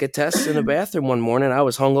go take a test in the bathroom one morning. I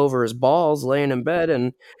was hungover as balls, laying in bed,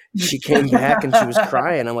 and she came back and she was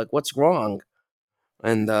crying. I'm like, "What's wrong?"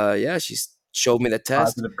 And showed me the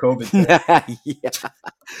test. Positive COVID test. Yeah.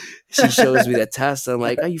 She shows me the test. I'm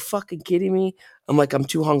like, are you fucking kidding me? I'm like, I'm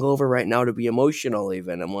too hungover right now to be emotional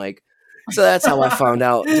even. I'm like, so that's how I found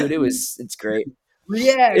out. Dude, it's great.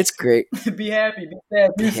 React. It's great. Be happy. Be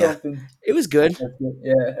sad. Do Yeah. something. It was good. That's good.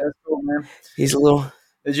 Yeah, that's cool, man. He's a little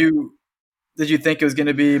Did you think it was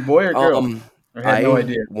gonna be boy or girl? Or had no I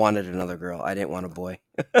idea? wanted another girl. I didn't want a boy.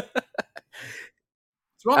 What's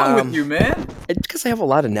wrong with you, man? Because I have a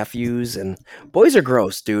lot of nephews and boys are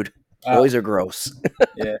gross, dude. Boys are gross.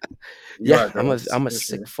 Yeah. Yeah, I'm a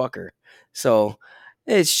sick fucker. So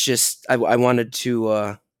it's just I wanted to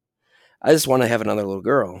I just want to have another little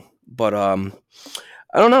girl. But I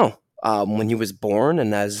don't know. When he was born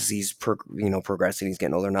and as he's progressing, he's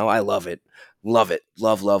getting older now. I love it. Love it.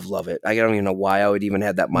 Love it. I don't even know why I would even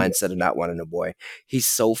have that mindset of not wanting a boy. He's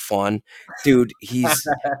so fun. Dude, he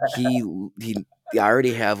I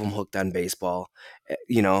already have him hooked on baseball.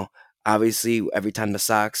 Obviously every time the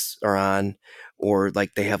Sox are on or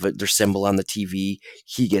like they have their symbol on the TV,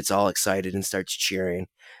 he gets all excited and starts cheering.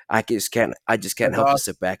 I just can't help but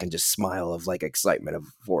sit back and just smile of like excitement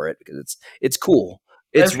for it because it's cool.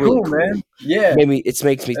 It's really cool, man. Yeah. It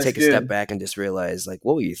makes me take a step back and just realize like,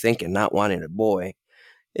 what were you thinking not wanting a boy?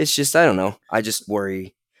 It's just, I don't know. I just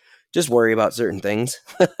worry about certain things.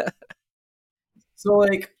 So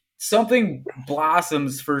like something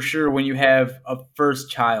blossoms for sure when you have a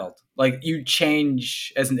first child. Like you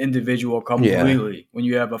change as an individual completely when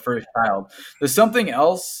you have a first child. Does something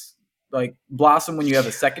else like blossom when you have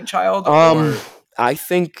a second child? I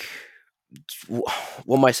think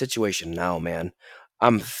my situation now, man.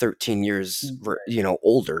 I'm 13 years,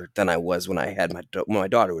 older than I was when I had when my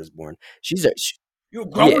daughter was born. You're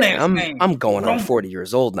grown ass I'm going on 40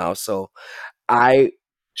 years old now, so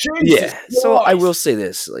Jesus so I will say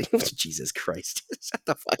this, like, Jesus Christ, shut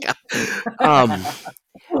the fuck up.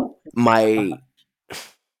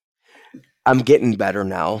 I'm getting better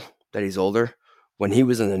now that he's older. When he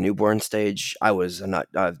was in the newborn stage, I was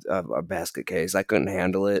a basket case. I couldn't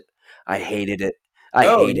handle it. I hated it. I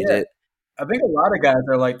hated it. I think a lot of guys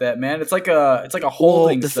are like that, man. It's like a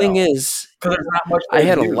holding. The thing is, because there's not much. I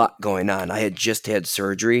had a lot going on. I had just had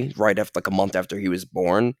surgery right after, like a month after he was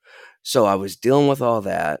born, so I was dealing with all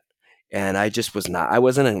that, and I just was not. I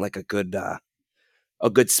wasn't in like a good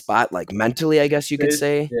spot, like mentally, I guess you could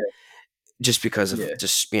say, just because of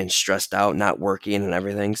just being stressed out, not working, and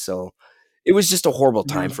everything. So it was just a horrible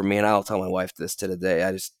time for me, and I'll tell my wife this to the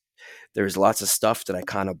day. There's lots of stuff that I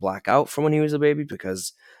kind of black out from when he was a baby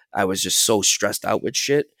because I was just so stressed out with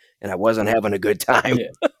shit and I wasn't having a good time.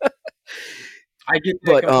 Yeah. I get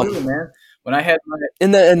that completely, man. When I had my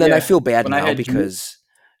and then I feel bad now because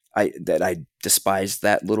I despised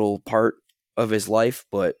that little part of his life,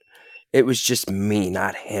 but it was just me,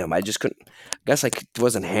 not him. I just couldn't. I guess I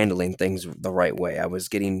wasn't handling things the right way. I was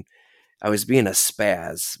being a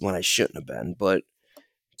spaz when I shouldn't have been, but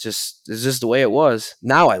it's just the way it was.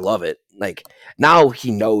 Now I love it. Like now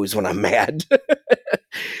he knows when I'm mad.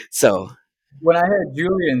 So when I had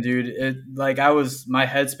Julian, dude, my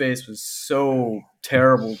headspace was so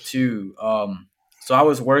terrible too. So I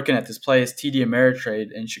was working at this place, TD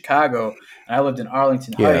Ameritrade in Chicago, and I lived in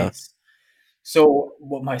Arlington Heights. So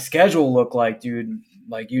what my schedule looked like, dude,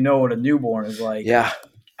 like what a newborn is like. Yeah.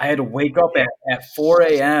 I had to wake up at 4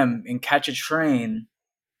 a.m. and catch a train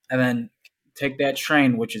and then take that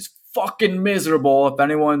train, which is fucking miserable. If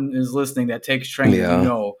anyone is listening that takes trains,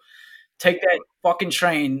 take that fucking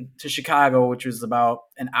train to Chicago, which was about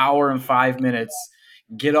an hour and 5 minutes,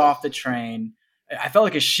 get off the train. I felt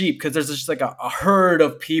like a sheep because there's just like a herd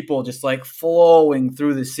of people just like flowing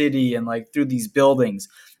through the city and like through these buildings.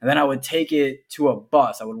 And then I would take it to a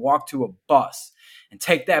bus. I would walk to a bus and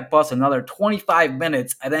take that bus another 25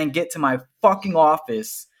 minutes. I then get to my fucking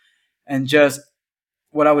office and just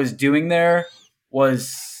what I was doing there was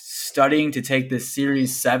studying to take this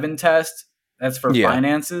Series 7 test. That's for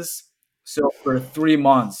finances. So for 3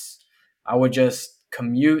 months, I would just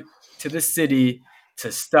commute to the city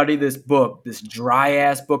to study this book, this dry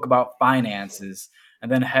ass book about finances, and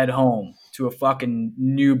then head home to a fucking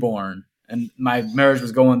newborn. And my marriage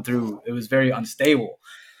was going through, it was very unstable.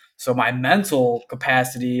 So my mental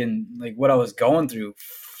capacity and like what I was going through,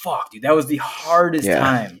 fuck, dude, that was the hardest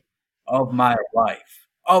time of my life,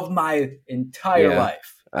 of my entire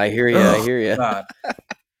life. I hear you. God. I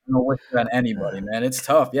don't wish that on anybody, man. It's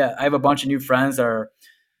tough. Yeah. I have a bunch of new friends that are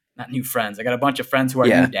not new friends. I got a bunch of friends who are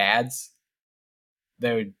new dads.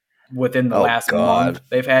 They're within the last month.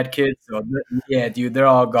 They've had kids. So yeah, dude, they're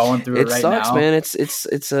all going through it right now. It sucks, man.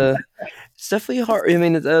 It's definitely hard. I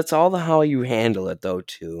mean, that's all how you handle it, though.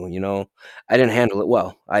 Too, I didn't handle it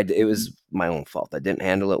well. It was my own fault. I didn't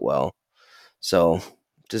handle it well. So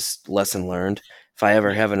just lesson learned. If I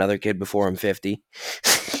ever have another kid before I'm 50,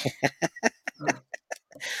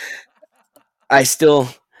 I still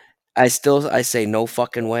I say no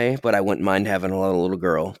fucking way, but I wouldn't mind having a little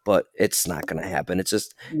girl, but it's not gonna happen. It's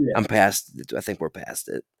just Yeah, I'm past. I think we're past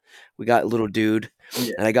it. We got little dude,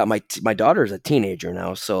 yeah. and I got my daughter's a teenager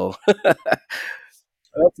now, so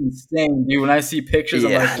That's insane, dude. When I see pictures,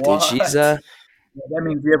 I'm like, yeah, dude, what? she's That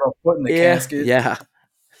means you have a foot in the yeah, casket. yeah,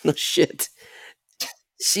 no shit.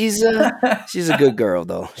 She's she's a good girl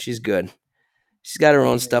though. She's good. She's got her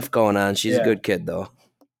own stuff going on. She's a Yeah, good kid though.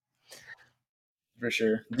 for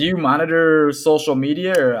sure. Do you monitor social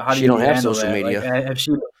media, or how do She don't you have handle social that? Like, media. have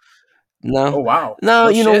she? No, Oh wow, no. no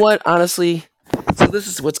You know shit. what? Honestly, so this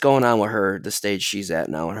is what's going on with her. The stage she's at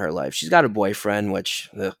now in her life. She's got a boyfriend, which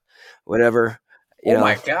whatever. You Oh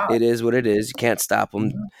my know, god. it is what it is. You can't stop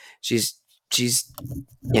him. Mhm. She's she's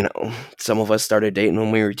some of us started dating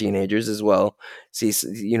when we were teenagers as well. See,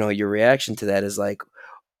 your reaction to that is like,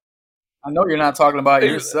 I know you're not talking about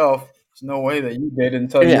yourself. There's no way that you did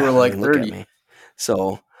until you yeah, were I like mean, look at 30. me.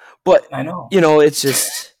 So, but I know. it's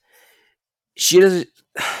just she doesn't.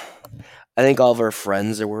 I think all of her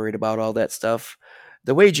friends are worried about all that stuff.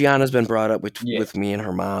 The way Gianna's been brought up with Yeah. with me and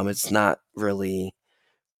her mom, it's not really.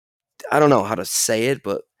 I don't know how to say it,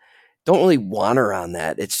 but don't really want her on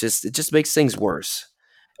that. It just makes things worse.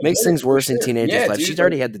 Makes things For worse in sure. teenagers' Yeah, life. dude. She's Like,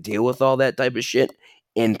 already had to deal with all that type of shit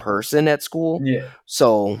in person at school, yeah.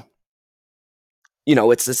 so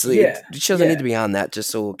it's this. Yeah. She doesn't need Yeah. to be on that just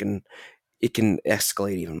so it can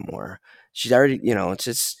escalate even more. She's already, it's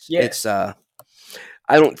just Yeah. it's. I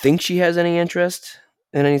don't think she has any interest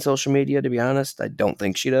in any social media. To be honest, I don't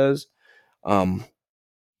think she does. Um,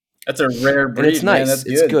 That's a rare and it's breed, man. nice. That's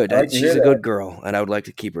It's good. good. I like to She's hear a that. good girl, and I would like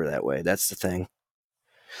to keep her that way. That's the thing.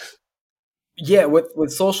 Yeah,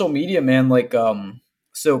 with social media, man, like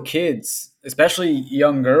so kids, especially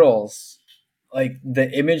young girls, like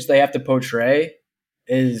the image they have to portray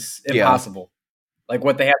is Yeah. impossible. Like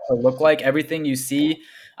what they have to look like, everything you see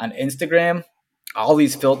on Instagram, all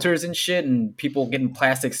these filters and shit, and people getting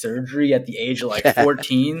plastic surgery at the age of like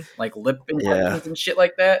 14, like lip Yeah. injections and shit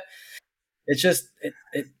like that. It's just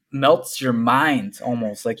it melts your mind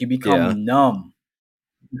almost. Like you Yeah. become numb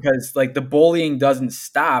because like the bullying doesn't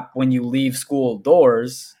stop when you leave school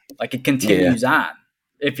doors. Like it Yeah. continues on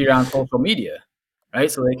if you're on social media, right?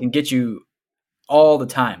 So they can get you all the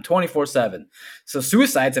time, 24/7. So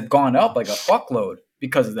suicides have gone up like a fuckload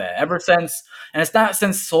because of that. Ever since, and it's not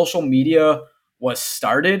since social media was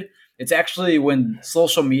started. It's actually when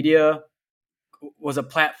social media was a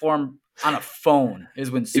platform on a phone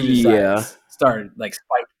is when Yeah. suicides started like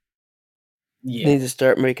spike. They Yeah. need to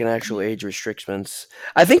start making actual age restrictions.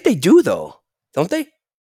 I think they do though, don't they?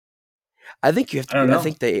 I think you have I to don't be. I know.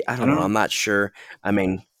 think they. I I don't don't know. know. I'm not sure. I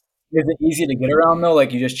mean, Is it easy to get around though?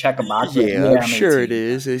 Like you just check a box like, yeah, I'm yeah, I'm sure it 18.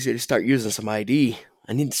 is. They should start using some ID.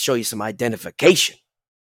 I need to show you some identification.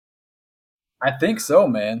 I think so,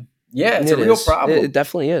 man. Yeah, it's a It real is. It problem.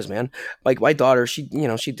 definitely is, man. Like my daughter, she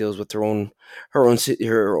deals with her own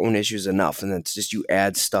issues enough, and it's just you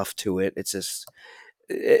add stuff to it. It's just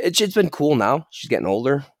it's been cool now. She's getting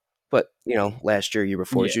older, but last year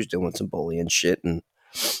before, Yeah. she was doing some bullying shit, and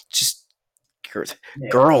just gir- Yeah.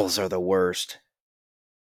 girls are the worst.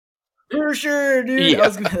 For sure, dude. Yeah.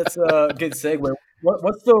 That's a good segue.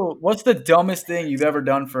 What's the dumbest thing you've ever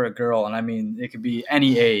done for a girl? And I mean, it could be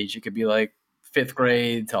any age. It could be like fifth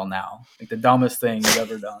grade till now. Like the dumbest thing you've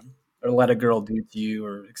ever done, or let a girl do to you,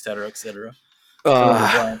 or et cetera, et cetera. Fill in the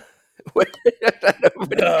Uh, blank. wait,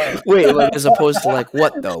 wait, like as opposed to like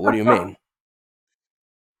what though? What do you mean?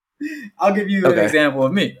 I'll give you an Okay, example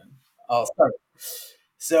of me. I'll start.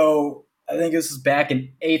 So I think this was back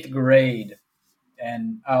in eighth grade,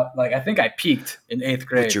 and like I think I peaked in eighth with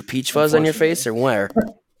grade. your peach fuzz on your face Unfortunately,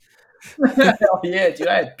 or where? hell yeah, dude,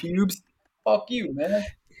 I had pubes. Fuck you, man.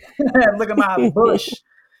 Look at my bush.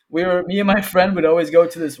 Me and my friend would always go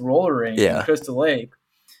to this roller rink in Yeah. Crystal Lake.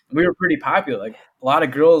 We were pretty popular. Like a lot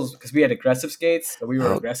of girls, because we had aggressive skates, so we were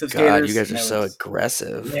Oh aggressive God, you skaters, guys and are that so was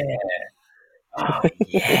aggressive. yeah. Oh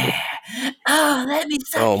yeah. Oh, let me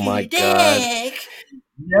Oh suck my your God. dick.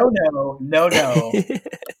 No.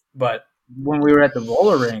 But when we were at the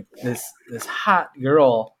roller rink, this hot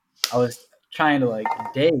girl I was trying to like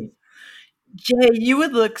date. Jay, you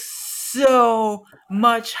would look so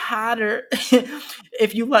much hotter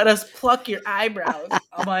if you let us pluck your eyebrows.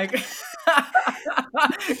 I'm like,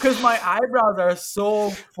 because my eyebrows are so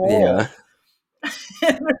Yeah. full.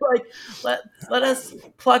 And they're like, let us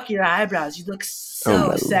pluck your eyebrows. You look Oh so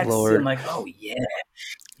my sexy. I'm Lord. like, oh yeah,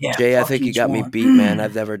 Jay, I fuck think you each got me one. beat, man. I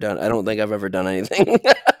don't think I've ever done anything.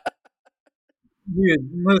 Dude,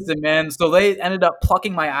 listen, man. So they ended up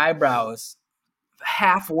plucking my eyebrows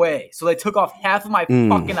halfway. So they took off half of my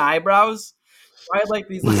fucking eyebrows. I had like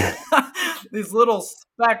these these little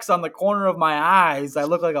specks on the corner of my eyes. I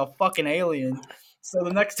look like a fucking alien. So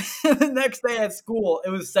the next the next day at school, it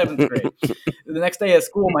was seventh grade. The next day at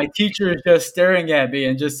school, my teacher is just staring at me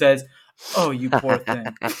and just says, "Oh, you poor thing."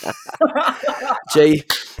 Jay,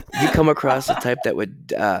 you come across the type that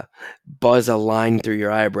would buzz a line through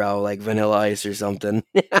your eyebrow like Vanilla Ice or something.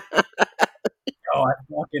 Oh, I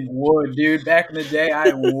fucking would, dude. Back in the day,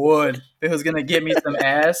 I would. If it was gonna get me some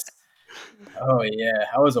ass. Oh yeah,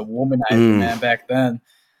 I was a womanizer, man, back then.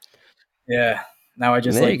 Yeah. Now I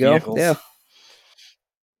just There you like go. vehicles. Yeah.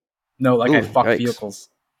 No, like I Ooh, fuck yikes. vehicles.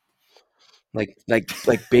 Like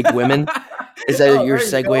big women? Is that Oh, your there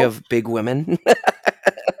you segue go. of big women?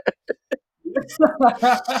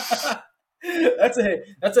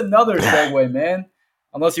 That's another segue, man.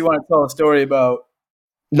 Unless you want to tell a story about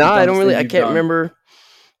No, the I don't dumbest really. thing I you've can't done. remember.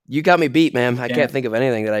 You got me beat, man. I Can't. can't think of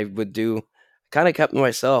anything that I would do. Kind of kept to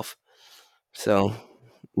myself. So,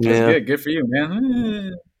 That's yeah. good. Good for you,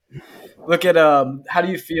 man. Look at how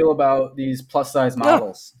do you feel about these plus size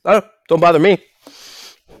models? No, don't bother me.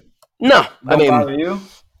 No, Don't bother you?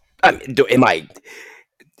 am I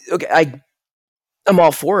okay? I'm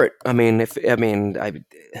all for it. I mean, Do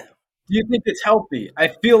you think it's healthy? I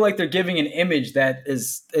feel like they're giving an image that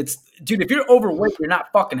it's dude, if you're overweight, you're not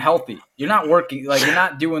fucking healthy. You're not working, like you're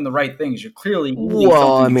not doing the right things. You're clearly eating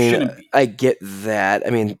something you shouldn't be. I get that. I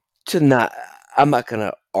mean, I'm not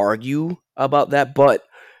gonna argue about that, but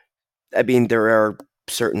I mean, there are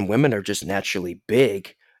certain women are just naturally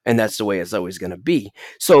big, and that's the way it's always gonna be.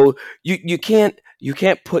 So you can't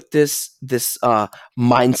put this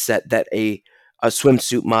mindset that a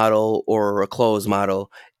swimsuit model or a clothes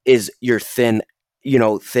model is your thin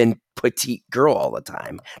petite girl all the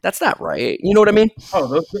time. That's not right. You know what I mean? Oh,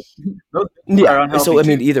 those are Yeah. unhealthy So I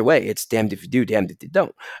mean, too. either way, it's damned if you do, damned if you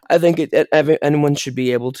don't. I think anyone should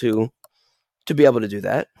be able to do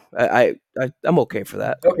that. I'm okay for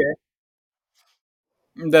that. Okay.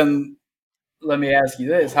 Then let me ask you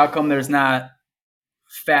this: how come there's not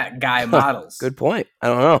fat guy models? Good point. I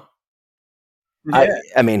don't know. Yeah.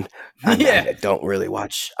 I mean, Yeah. I don't really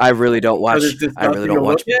watch. I really don't watch. it's I really disgusting don't to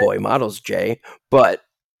watch look at? boy models, Jay. But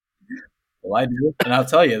Well, I do, and I'll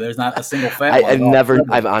tell you, there's not a single fat one.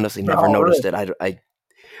 I've honestly They're never all noticed rich.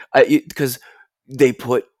 it. Because they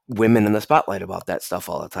put women in the spotlight about that stuff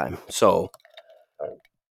all the time. So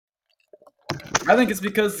I think it's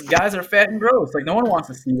because guys are fat and gross. Like no one wants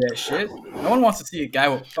to see that shit. No one wants to see a guy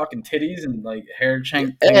with fucking titties and like hair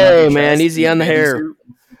hanging out hey, the man, chest easy in a on the bathing hair. suit.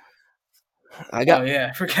 I got Oh yeah,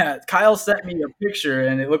 I forgot. Kyle sent me a picture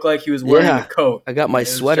and it looked like he was wearing a coat. I got my It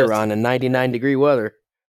was sweater just- on in 99-degree weather.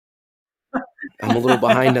 I'm a little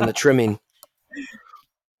behind on the trimming.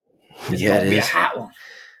 It's Yeah, gonna it be a is. hot one.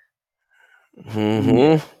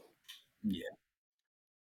 Mm-hmm. Yeah.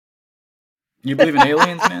 You believe in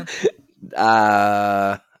aliens, man?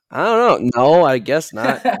 I don't know. No, I guess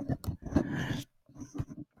not.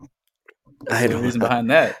 What's the reason behind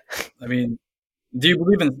that? I mean, do you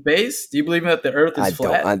believe in space? Do you believe that the Earth is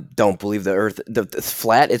flat? I don't believe the Earth. It's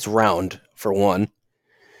flat. It's round for one.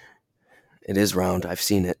 It is round. I've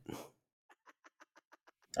seen it.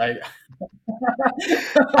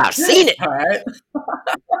 I've seen it. All right.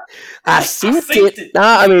 I've seen it. it.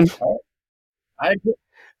 Nah, I mean, I agree.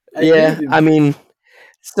 yeah. I mean,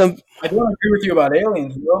 I don't agree with you about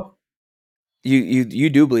aliens, bro. You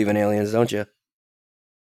do believe in aliens, don't you?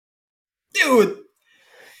 Dude.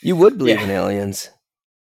 You would believe in aliens.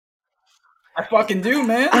 I fucking do,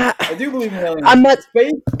 man. I do believe in aliens. I'm not.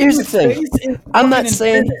 Space. Here's the thing. I'm not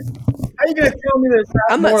saying. How are you gonna tell me there's not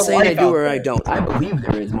I'm more not saying I life do out or there? I don't. I believe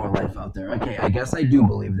there is more life out there. Okay, I guess I do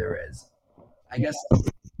believe there is. I guess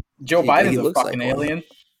Joe Biden's a fucking like alien.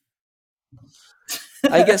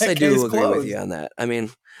 I guess I do Case agree with closed. you on that. I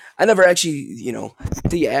mean, I never actually,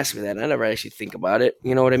 until you ask me that, I never actually think about it.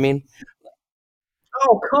 You know what I mean?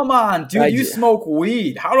 Oh, come on, dude. You smoke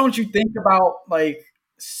weed. How don't you think about, like,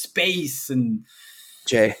 space and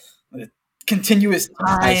Jay, continuous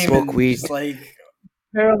time? I smoke and weed. Just, like,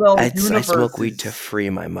 parallel universes. I smoke weed to free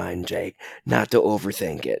my mind, Jay, not to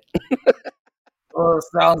overthink it. Well, it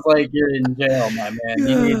sounds like you're in jail, my man.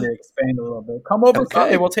 You need to expand a little bit. Come over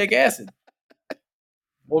Sunday. We'll take acid.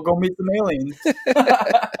 We'll go meet some aliens.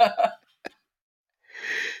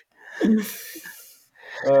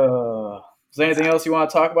 Is there anything else you want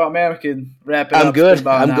to talk about, man? We can wrap it up. I'm good.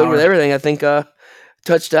 I'm good with everything. I think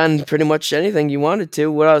touched on pretty much anything you wanted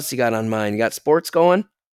to. What else you got on mind? You got sports going?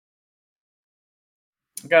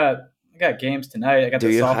 I got got games tonight. I got Do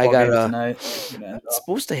the you? I softball got game tonight.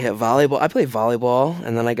 supposed to hit volleyball. I play volleyball,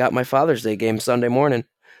 and then I got my Father's Day game Sunday morning.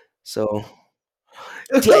 So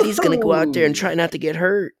Daddy's gonna go out there and try not to get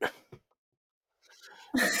hurt.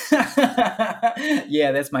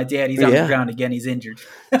 Yeah, that's my dad. He's on the ground again. He's injured.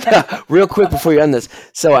 Real quick before you end this,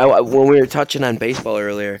 so when we were touching on baseball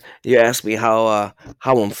earlier, you asked me how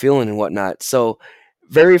I'm feeling and whatnot. So,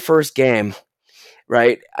 very first game,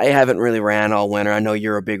 right? I haven't really ran all winter. I know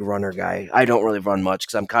you're a big runner guy. I don't really run much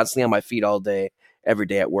because I'm constantly on my feet all day, every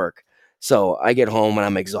day at work. So I get home and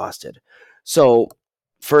I'm exhausted. So,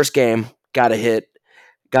 first game, got a hit,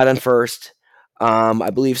 got on first. I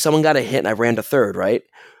believe someone got a hit and I ran to third, right?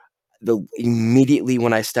 Immediately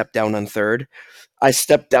when I stepped down on third, I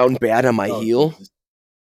stepped down bad on my heel. Jesus.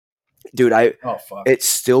 Dude, fuck. It's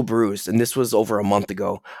still bruised, and this was over a month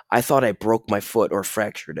ago. I thought I broke my foot or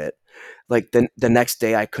fractured it. Like the next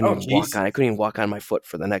day, I couldn't even walk on. I couldn't even walk on my foot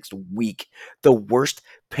for the next week. The worst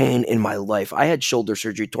pain in my life. I had shoulder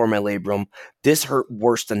surgery, tore my labrum. This hurt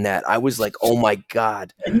worse than that. I was like, oh my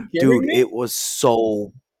god, dude, it was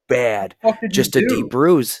so bad. Just a deep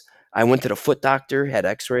bruise. I went to the foot doctor, had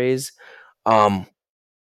X-rays.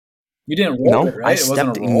 You didn't roll it, right? I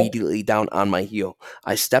stepped immediately down on my heel.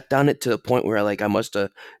 I stepped on it to the point where I must have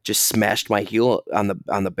just smashed my heel on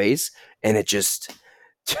the base, and it just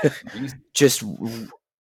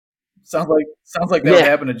sounds like that would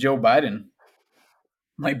happen to Joe Biden.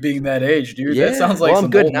 Like being that age, dude. Yeah. That sounds like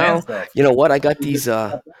some old man stuff. You know what? I got these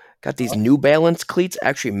New Balance cleats,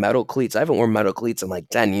 actually metal cleats. I haven't worn metal cleats in like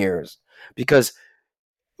 10 years because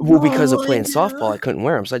of playing softball, I couldn't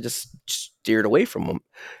wear them, so I just steered away from them.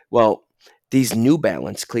 Well, these New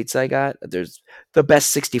Balance cleats I got, there's the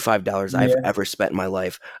best $65 I've ever spent in my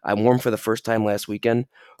life. I wore them for the first time last weekend.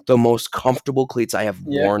 The most comfortable cleats I have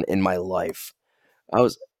worn in my life.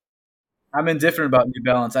 I'm indifferent about New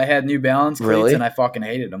Balance. I had New Balance cleats and I fucking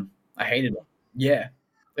hated them. I hated them. Yeah.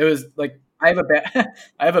 It was like I have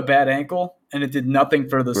a bad ankle and it did nothing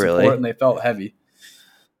for the support and they felt heavy.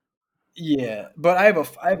 Yeah, but I have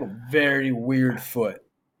a very weird foot.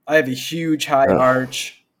 I have a huge high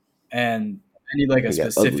arch, and I need like a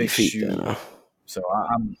specific shoe. So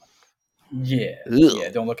I'm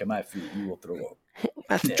don't look at my feet. You will throw up.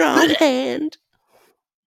 My strong hand.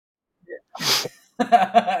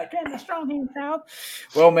 Getting a strong hand out.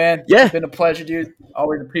 Well, man, it's been a pleasure, dude.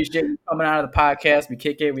 Always appreciate you coming out of the podcast. We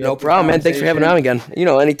kick it. No problem, man. Thanks for having me on again.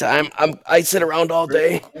 Anytime. I sit around all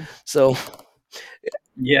day, so.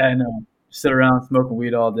 Yeah, I know. Sit around smoking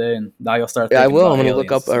weed all day, and now you'll start. I will. I'm gonna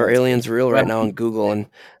look up "Are Aliens Real" right now on Google, and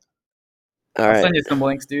I'll send you some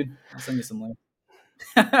links, dude.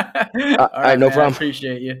 All right, no problem. I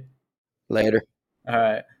appreciate you. Later. All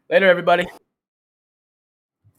right, later, everybody.